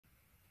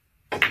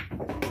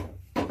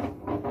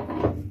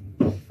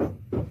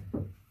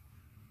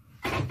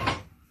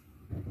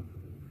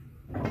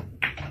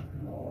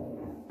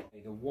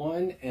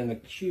1 and the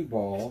cue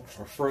ball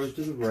are froze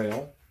to the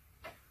rail.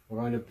 We're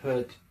going to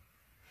put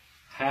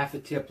half a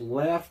tip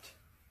left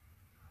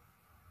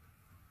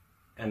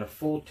and a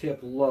full tip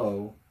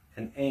low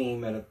and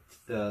aim at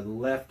the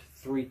left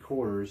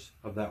 3/4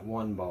 of that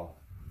 1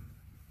 ball.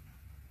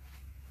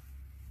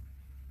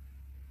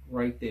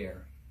 Right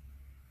there.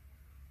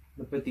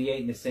 We'll put the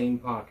 8 in the same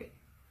pocket.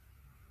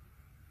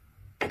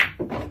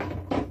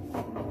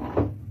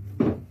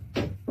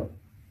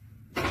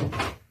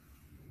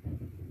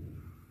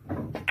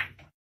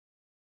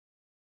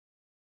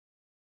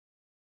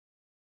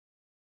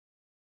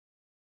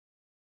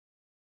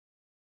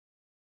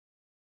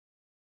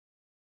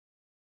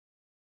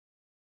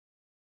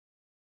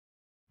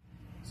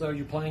 So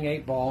you're playing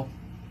 8-ball.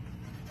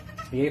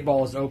 The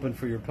 8-ball is open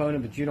for your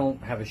opponent, but you don't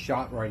have a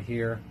shot right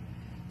here.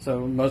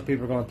 So most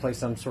people are going to play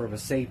some sort of a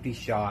safety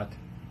shot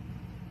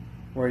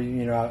where,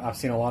 you know, I've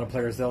seen a lot of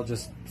players, they'll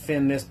just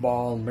fin this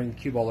ball and bring the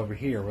cue ball over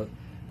here.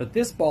 But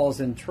this ball is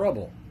in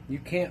trouble. You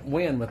can't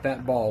win with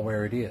that ball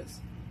where it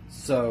is.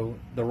 So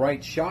the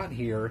right shot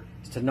here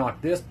is to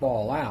knock this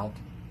ball out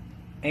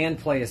and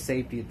play a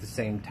safety at the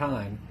same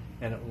time,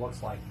 and it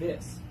looks like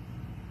this.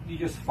 You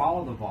just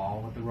follow the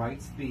ball with the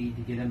right speed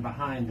to get in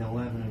behind the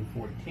 11 and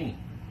 14.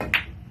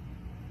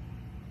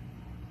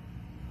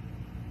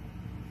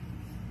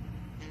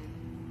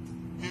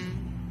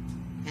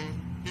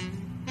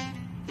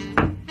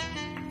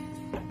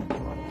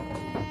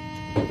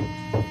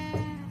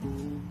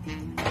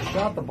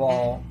 Shot the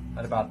ball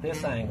at about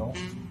this angle.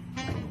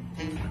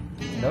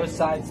 No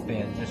side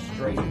spin, just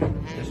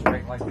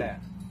straight like that.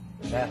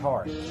 That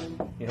hard.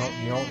 You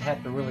don't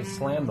have to really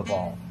slam the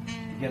ball.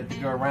 To get it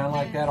to go around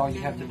like that, all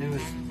you have to do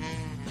is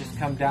just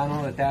come down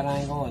on it at that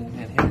angle and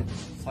hit it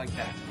just like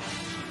that.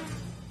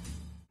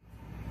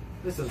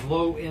 This is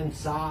low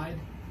inside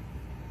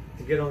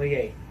to get on the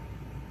 8.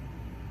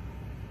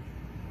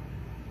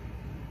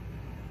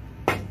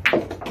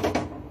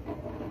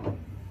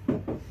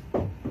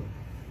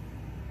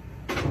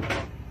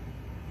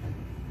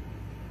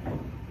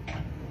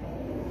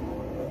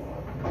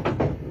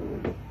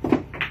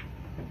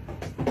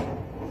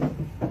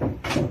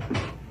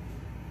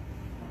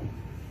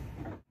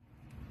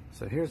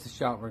 So here's the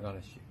shot we're going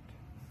to shoot.